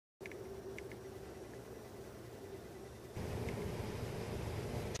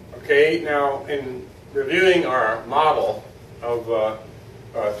Okay, now in reviewing our model of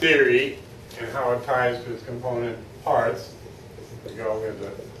theory and how it ties to its component parts, we go with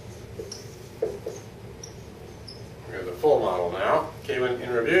the full model now. Okay,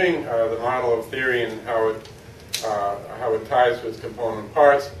 in reviewing the model of theory and how it ties to its component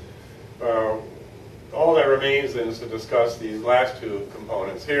parts, all that remains then is to discuss these last two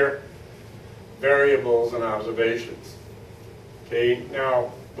components here, variables and observations. Okay,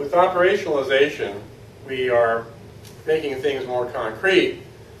 now with operationalization, we are making things more concrete,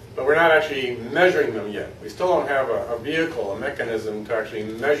 but we're not actually measuring them yet. We still don't have a vehicle, a mechanism to actually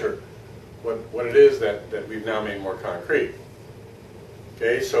measure what it is that we've now made more concrete.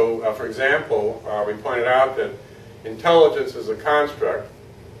 Okay, so for example, we pointed out that intelligence is a construct.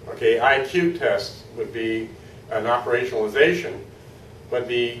 Okay, IQ tests would be an operationalization, but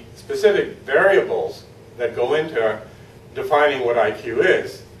the specific variables that go into defining what IQ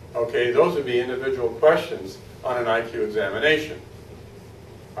is, okay, those would be individual questions on an IQ examination.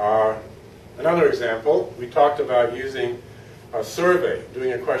 Another example, we talked about using a survey,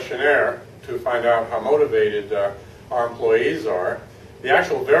 doing a questionnaire to find out how motivated our employees are. The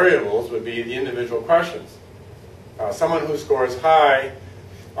actual variables would be the individual questions. Someone who scores high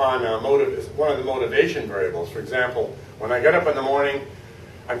on one of the motivation variables, for example, when I get up in the morning,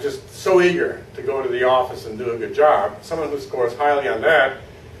 I'm just so eager to go to the office and do a good job. Someone who scores highly on that,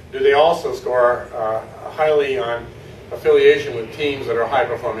 do they also score highly on affiliation with teams that are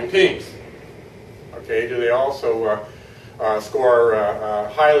high-performing teams? Okay, do they also score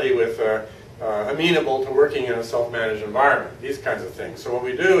highly with amenable to working in a self-managed environment? These kinds of things. So what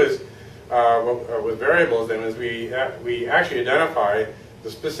we do is, with variables then, is we actually identify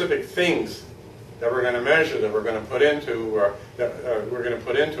the specific things that we're going to measure, that we're going to put into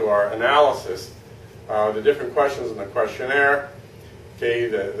our analysis, the different questions in the questionnaire, okay,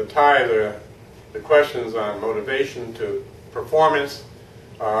 the tie the questions on motivation to performance,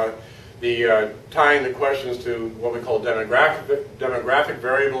 tying the questions to what we call demographic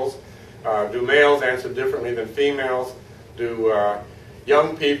variables. Do males answer differently than females? Do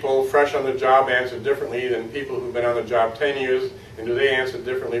young people fresh on the job answer differently than people who've been on the job 10 years? And do they answer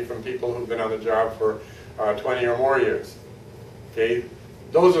differently from people who've been on the job for 20 or more years? Okay,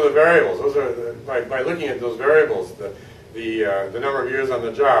 those are the variables. Those are by looking at those variables, the number of years on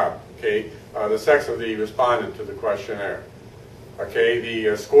the job. Okay, the sex of the respondent to the questionnaire. Okay,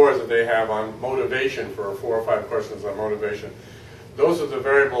 the scores that they have on motivation for 4 or 5 questions on motivation. Those are the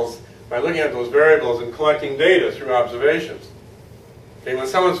variables. By looking at those variables and collecting data through observations. Okay, when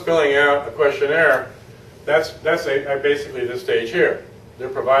someone's filling out a questionnaire, that's basically this stage here. They're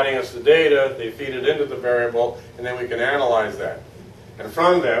providing us the data, they feed it into the variable, and then we can analyze that. And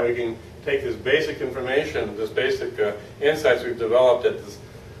from that, we can take this basic information, this basic insights we've developed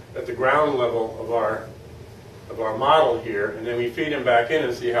at the ground level of our model here, and then we feed them back in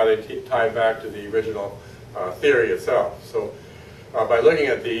and see how they tie back to the original theory itself. So by looking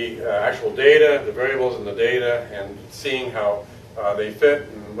at the actual data, the variables in the data, and seeing how they fit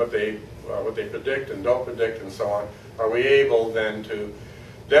and what they predict and don't predict and so on, are we able then to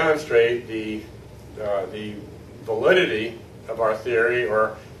demonstrate the validity of our theory,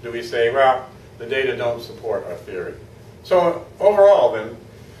 or do we say, well, the data don't support our theory? So overall then,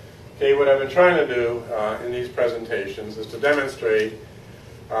 okay, what I've been trying to do in these presentations is to demonstrate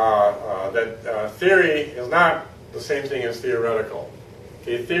that theory is not the same thing as theoretical.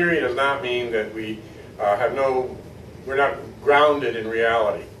 Okay, theory does not mean that we're not grounded in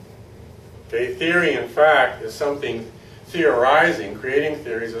reality. Okay, theory, in fact, is something, theorizing, creating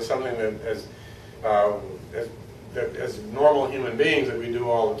theories is something that as normal human beings that we do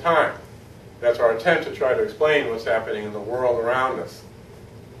all the time. That's our attempt to try to explain what's happening in the world around us.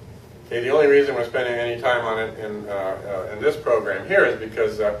 Okay, the only reason we're spending any time on it in this program here is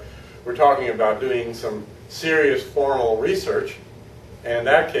because we're talking about doing some serious formal research. And in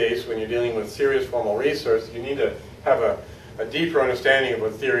that case, when you're dealing with serious formal research, you need to have a deeper understanding of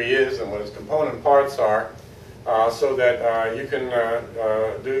what theory is and what its component parts are, so that you can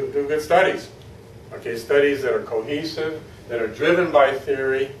do good studies. Okay, studies that are cohesive, that are driven by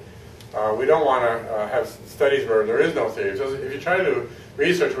theory. We don't want to have studies where there is no theory. So if you try to do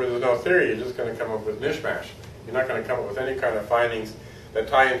research where there's no theory, you're just going to come up with mishmash. You're not going to come up with any kind of findings that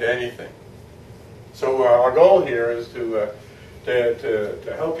tie into anything. So our goal here is to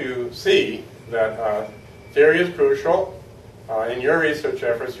help you see that theory is crucial. In your research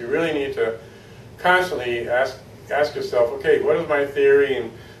efforts, you really need to constantly ask yourself, okay, what is my theory and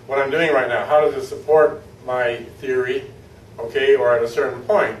what I'm doing right now? How does it support my theory? Okay, or at a certain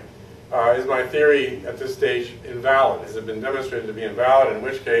point, is my theory at this stage invalid? Has it been demonstrated to be invalid, in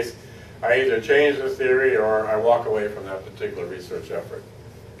which case I either change the theory or I walk away from that particular research effort.